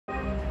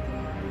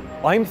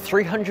I'm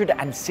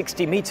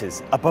 360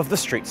 meters above the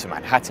streets of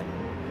Manhattan,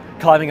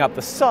 climbing up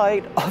the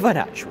side of an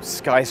actual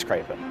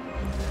skyscraper.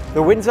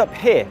 The winds up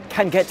here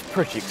can get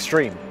pretty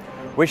extreme,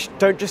 which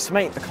don't just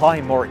make the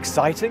climb more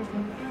exciting,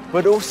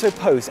 but also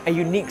pose a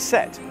unique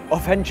set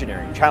of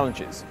engineering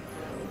challenges.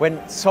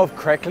 When solved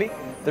correctly,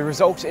 they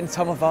result in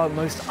some of our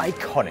most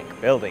iconic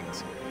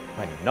buildings.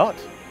 When not,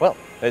 well,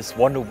 there's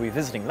one we'll be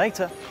visiting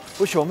later,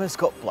 which almost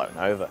got blown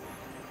over.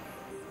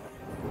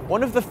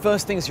 One of the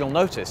first things you'll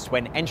notice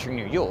when entering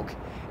New York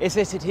is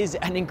that it is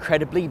an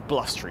incredibly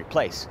blustery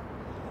place.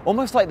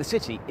 Almost like the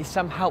city is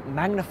somehow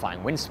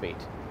magnifying wind speed.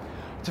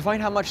 To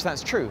find how much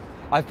that's true,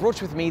 I've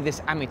brought with me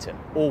this ammeter,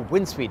 or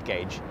wind speed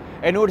gauge,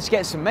 in order to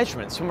get some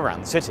measurements from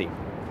around the city.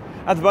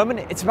 At the moment,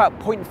 it's about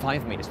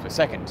 0.5 meters per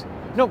second.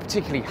 Not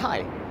particularly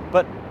high,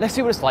 but let's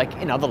see what it's like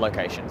in other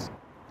locations.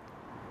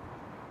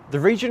 The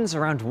regions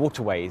around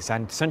Waterways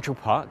and Central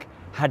Park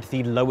had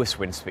the lowest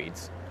wind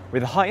speeds,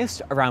 with the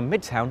highest around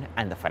Midtown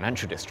and the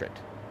Financial District.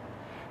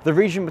 The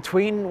region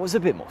between was a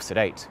bit more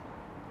sedate.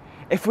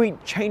 If we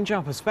change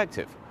our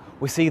perspective,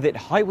 we see that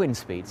high wind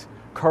speeds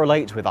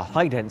correlate with a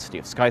high density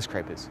of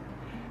skyscrapers.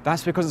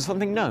 That's because of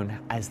something known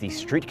as the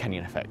street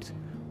canyon effect,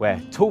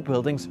 where tall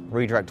buildings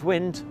redirect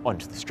wind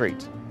onto the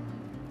street.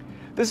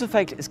 This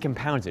effect is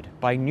compounded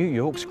by New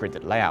York's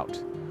gridded layout,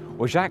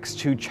 which acts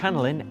to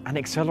channel in and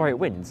accelerate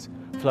winds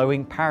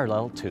flowing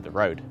parallel to the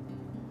road.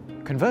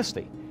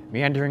 Conversely,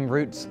 meandering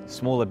routes,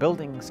 smaller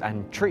buildings,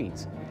 and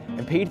trees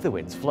impede the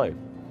wind's flow,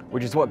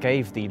 which is what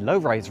gave the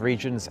low-rise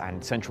regions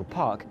and Central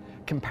Park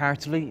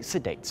comparatively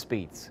sedate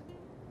speeds.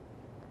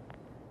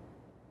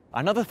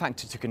 Another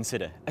factor to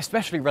consider,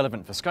 especially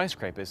relevant for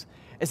skyscrapers,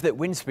 is that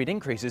wind speed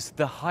increases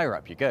the higher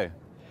up you go.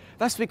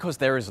 That's because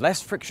there is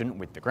less friction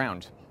with the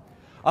ground.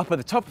 Up at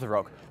the top of the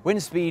rock,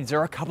 wind speeds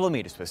are a couple of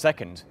meters per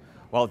second,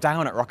 while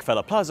down at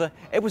Rockefeller Plaza,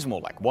 it was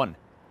more like 1.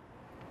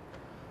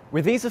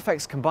 With these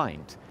effects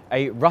combined,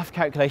 a rough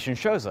calculation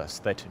shows us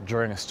that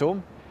during a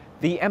storm,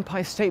 the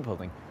Empire State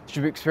Building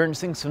should be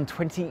experiencing some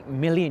 20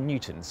 million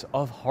newtons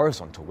of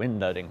horizontal wind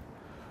loading,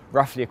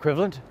 roughly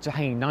equivalent to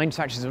hanging 9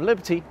 Statues of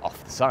Liberty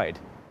off the side.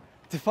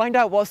 To find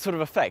out what sort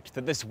of effect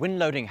that this wind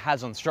loading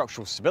has on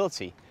structural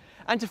stability,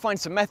 and to find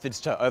some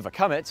methods to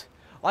overcome it,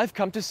 I've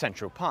come to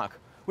Central Park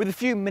with a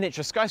few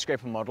miniature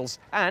skyscraper models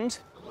and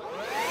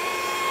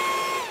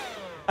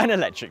an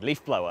electric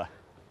leaf blower.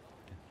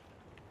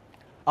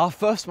 Our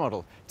first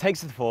model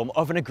takes the form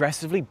of an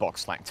aggressively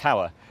box-like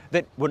tower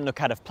that wouldn't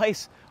look out of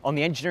place on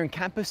the engineering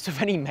campus of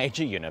any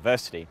major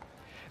university.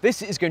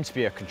 This is going to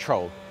be a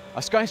control,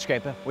 a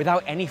skyscraper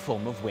without any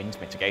form of wind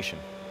mitigation.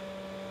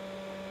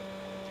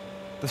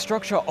 The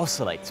structure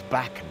oscillates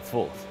back and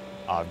forth.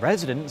 Our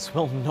residents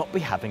will not be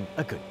having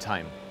a good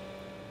time.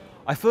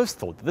 I first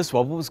thought that this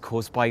wobble was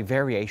caused by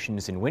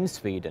variations in wind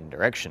speed and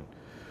direction,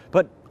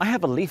 but I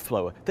have a leaf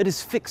blower that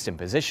is fixed in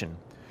position,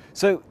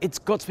 so it's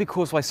got to be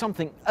caused by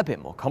something a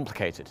bit more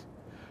complicated.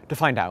 To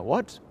find out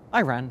what,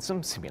 I ran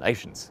some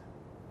simulations.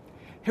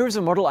 Here is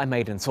a model I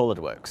made in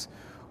SolidWorks,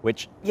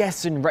 which,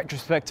 yes, in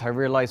retrospect I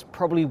realized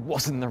probably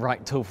wasn't the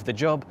right tool for the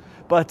job,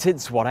 but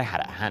it's what I had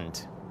at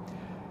hand.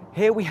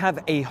 Here we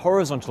have a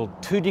horizontal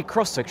 2D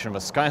cross-section of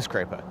a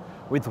skyscraper,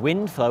 with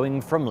wind flowing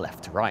from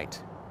left to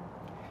right.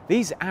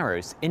 These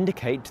arrows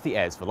indicate the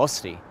air's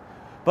velocity,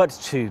 but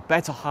to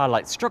better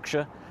highlight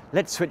structure,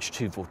 let's switch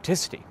to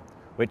vorticity,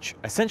 which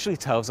essentially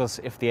tells us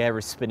if the air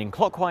is spinning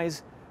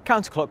clockwise,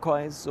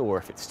 counterclockwise, or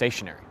if it's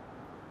stationary.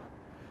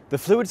 The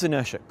fluid's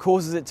inertia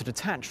causes it to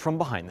detach from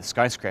behind the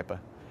skyscraper.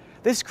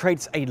 This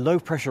creates a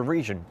low-pressure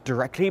region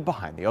directly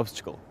behind the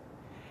obstacle.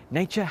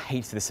 Nature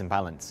hates this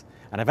imbalance,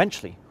 and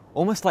eventually,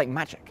 almost like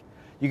magic,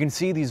 you can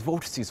see these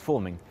vortices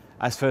forming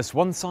as first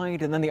one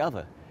side and then the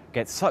other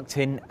gets sucked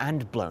in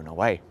and blown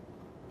away.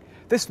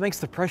 This makes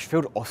the pressure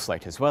field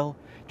oscillate as well,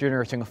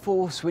 generating a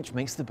force which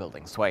makes the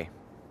building sway.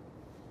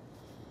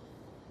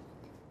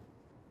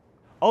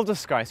 Older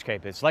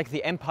skyscrapers like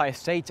the Empire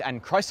State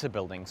and Chrysler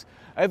buildings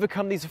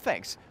overcome these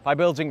effects by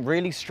building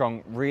really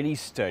strong, really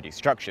sturdy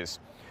structures,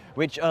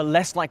 which are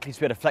less likely to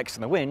be able to flex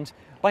in the wind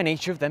by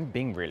nature of them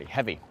being really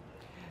heavy.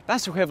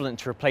 That's equivalent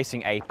to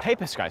replacing a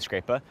paper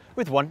skyscraper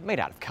with one made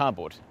out of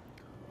cardboard.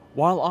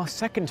 While our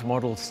second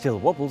model still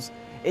wobbles,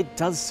 it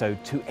does so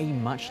to a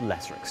much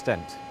lesser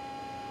extent.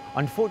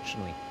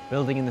 Unfortunately,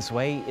 building in this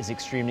way is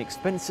extremely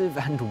expensive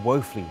and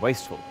woefully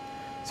wasteful,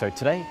 so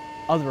today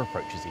other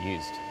approaches are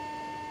used.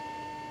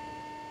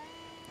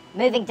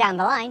 Moving down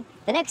the line,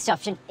 the next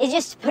option is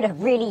just to put a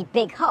really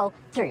big hole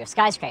through your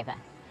skyscraper.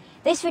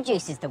 This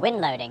reduces the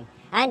wind loading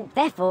and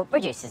therefore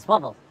reduces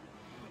wobble.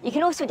 You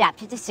can also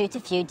adapt it to suit a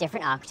few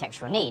different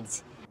architectural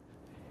needs.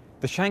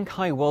 The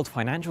Shanghai World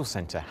Financial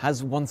Center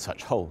has one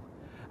such hole,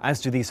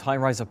 as do these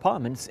high-rise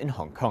apartments in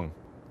Hong Kong.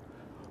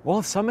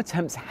 While some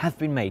attempts have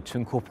been made to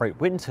incorporate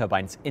wind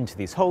turbines into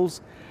these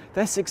holes,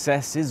 their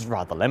success is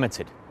rather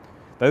limited.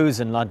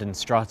 Those in London's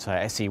Strata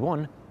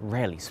SE1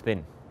 rarely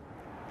spin.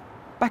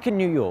 Back in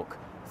New York,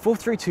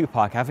 432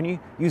 Park Avenue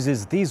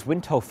uses these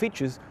wind hole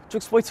features to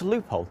exploit a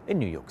loophole in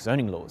New York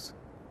zoning laws.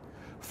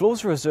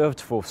 floors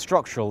reserved for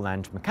structural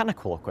and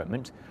mechanical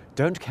equipment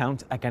don't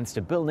count against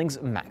a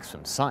building's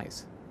maximum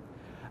size.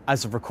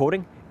 As of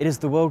recording, it is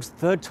the world's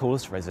third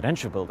tallest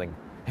residential building,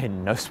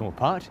 in no small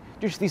part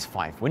due to these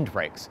 5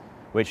 windbreaks,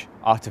 which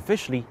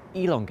artificially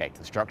elongate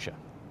the structure.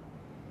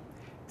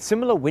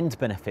 Similar wind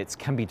benefits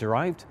can be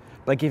derived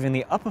by giving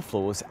the upper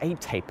floors a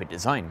tapered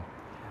design,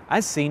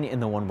 as seen in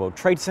the One World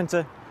Trade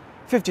Center,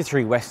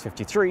 53 West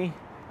 53,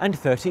 and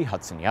 30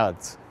 Hudson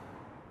Yards.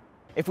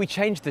 If we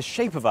change the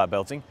shape of our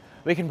building,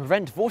 we can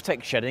prevent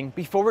vortex shedding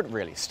before it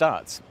really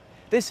starts.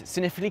 This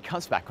significantly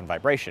cuts back on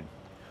vibration.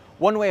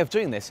 One way of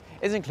doing this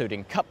is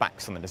including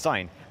cutbacks on the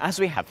design, as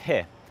we have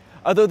here,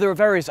 although there are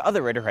various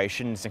other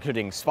iterations,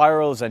 including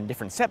spirals and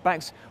different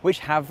setbacks, which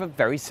have a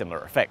very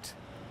similar effect.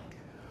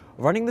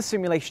 Running the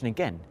simulation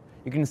again,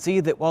 you can see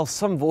that while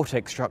some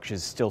vortex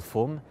structures still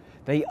form,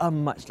 they are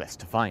much less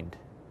defined.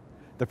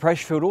 The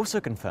pressure field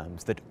also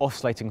confirms that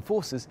oscillating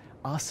forces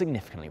are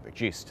significantly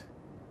reduced.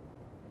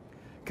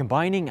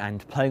 Combining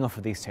and playing off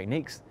of these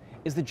techniques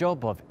is the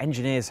job of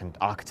engineers and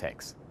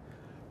architects.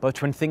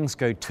 But when things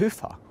go too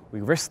far,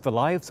 we risk the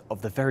lives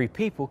of the very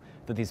people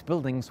that these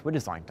buildings were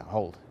designed to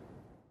hold.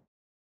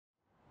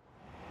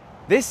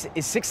 This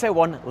is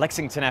 601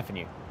 Lexington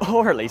Avenue,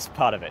 or at least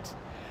part of it.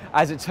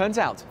 As it turns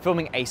out,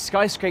 filming a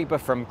skyscraper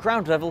from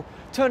ground level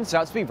turns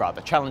out to be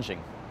rather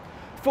challenging.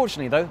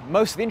 Fortunately though,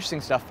 most of the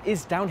interesting stuff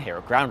is down here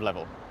at ground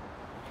level.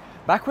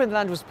 Back when the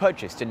land was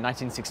purchased in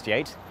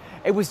 1968,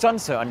 it was done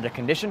so under the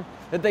condition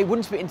that they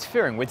wouldn't be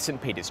interfering with St.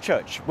 Peter's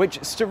Church,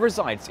 which still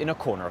resides in a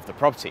corner of the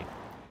property.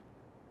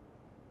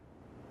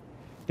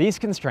 These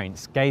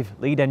constraints gave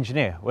lead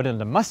engineer William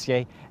Le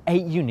Mercier a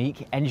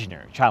unique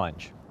engineering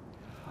challenge.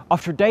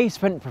 After a day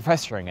spent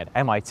professoring at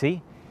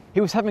MIT,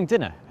 he was having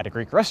dinner at a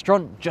Greek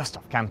restaurant just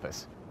off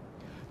campus.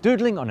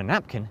 Doodling on a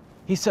napkin,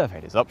 he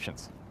surveyed his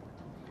options.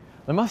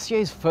 Le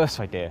Mercier's first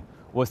idea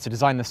was to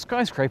design the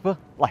skyscraper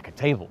like a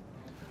table,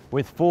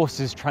 with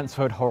forces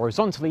transferred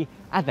horizontally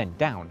and then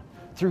down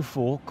through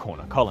 4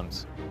 corner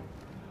columns.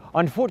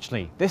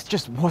 Unfortunately, this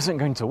just wasn't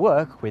going to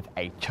work with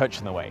a church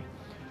in the way,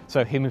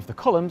 so he moved the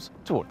columns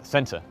toward the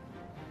center.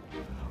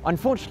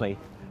 Unfortunately,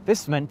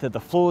 this meant that the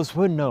floors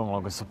were no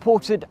longer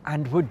supported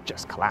and would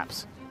just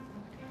collapse.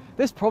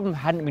 This problem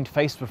hadn't been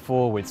faced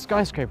before with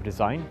skyscraper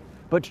design,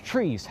 but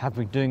trees have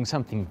been doing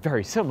something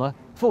very similar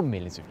for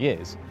millions of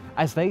years,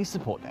 as they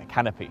support their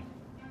canopy.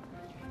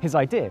 His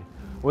idea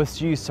was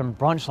to use some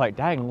branch-like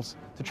diagonals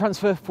to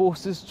transfer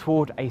forces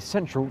toward a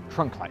central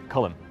trunk-like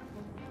column.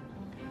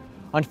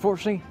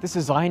 Unfortunately, this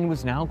design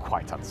was now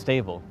quite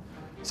unstable,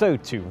 so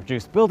to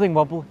reduce building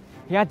wobble,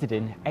 he added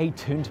in a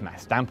tuned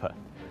mass damper,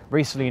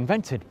 recently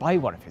invented by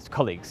one of his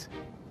colleagues.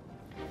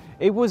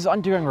 It was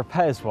undergoing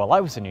repairs while I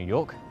was in New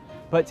York,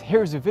 but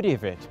here is a video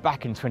of it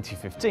back in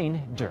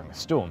 2015 during a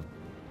storm.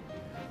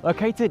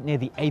 Located near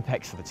the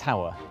apex of the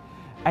tower,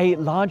 a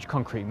large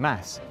concrete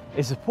mass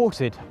is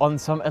supported on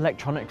some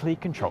electronically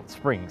controlled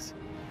springs.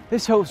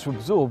 This helps to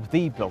absorb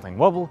the building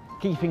wobble,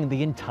 keeping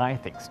the entire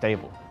thing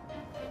stable.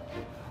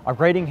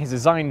 Upgrading his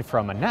design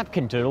from a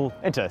napkin doodle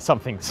into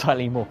something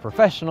slightly more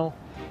professional,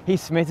 he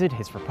submitted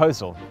his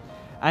proposal,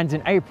 and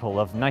in April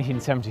of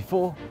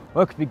 1974,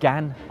 work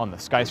began on the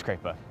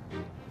skyscraper.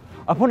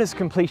 Upon its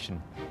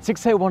completion,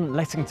 601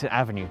 Lexington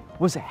Avenue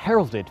was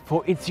heralded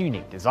for its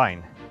unique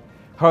design.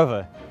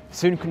 However,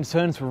 soon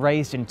concerns were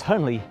raised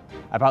internally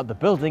about the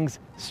building's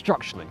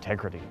structural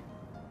integrity.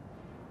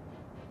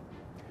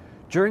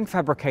 During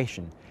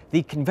fabrication,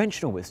 the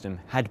conventional wisdom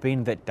had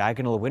been that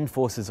diagonal wind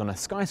forces on a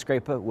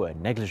skyscraper were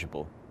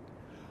negligible.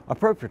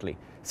 Appropriately,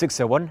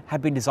 601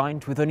 had been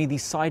designed with only the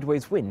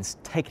sideways winds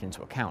taken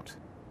into account.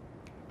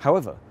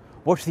 However,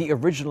 what the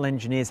original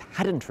engineers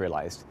hadn't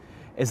realized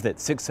is that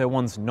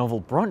 601's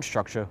novel branch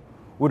structure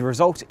would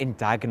result in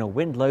diagonal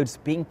wind loads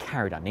being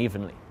carried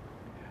unevenly,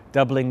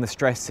 doubling the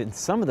stress in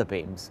some of the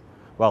beams,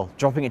 while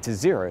dropping it to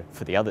 0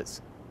 for the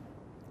others.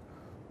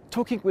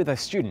 Talking with a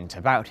student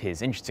about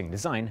his interesting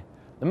design,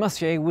 Le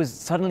Mercier was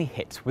suddenly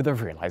hit with a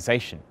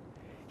realization.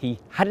 He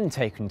hadn't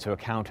taken into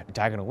account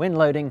diagonal wind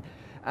loading,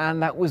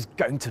 and that was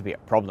going to be a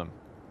problem.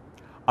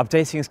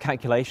 Updating his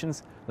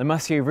calculations, Le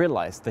Mercier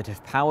realized that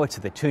if power to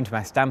the tuned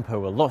mass damper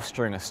were lost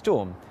during a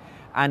storm,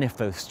 and if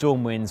those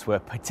storm winds were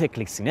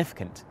particularly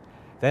significant,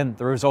 then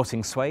the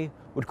resulting sway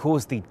would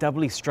cause the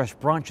doubly stretched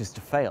branches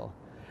to fail,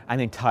 and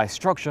the entire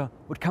structure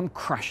would come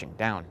crashing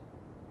down.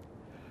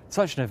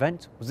 Such an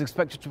event was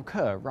expected to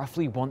occur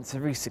roughly once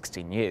every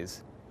 16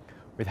 years.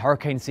 With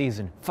hurricane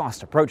season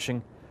fast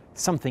approaching,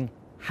 something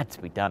had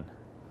to be done.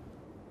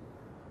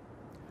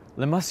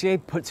 Le Mercier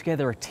put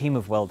together a team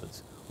of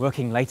welders,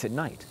 working late at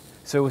night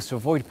so as to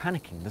avoid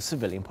panicking the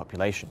civilian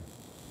population.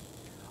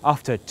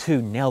 After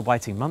 2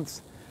 nail-biting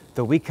months,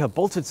 the weaker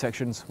bolted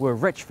sections were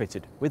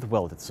retrofitted with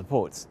welded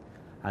supports,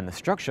 and the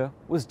structure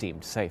was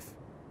deemed safe.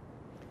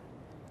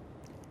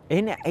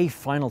 In a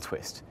final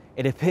twist,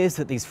 it appears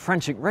that these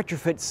frantic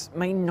retrofits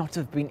may not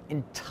have been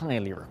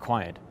entirely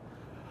required.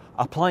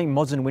 Applying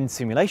modern wind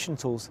simulation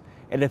tools,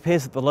 it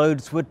appears that the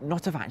loads would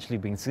not have actually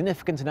been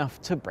significant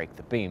enough to break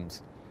the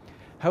beams.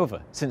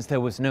 However, since there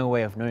was no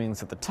way of knowing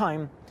this at the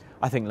time,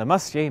 I think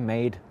Lemercier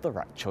made the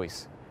right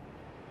choice.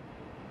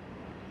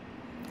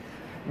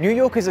 New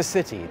York is a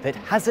city that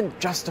hasn't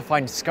just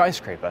defined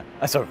skyscraper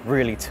as a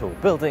really tall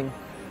building,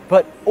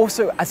 but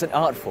also as an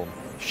art form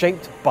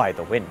shaped by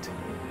the wind.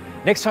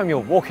 Next time you're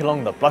walking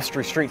along the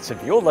blustery streets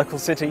of your local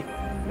city,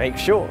 make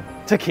sure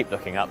to keep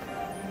looking up.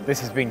 This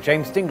has been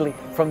James Dingley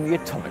from the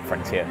Atomic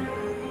Frontier.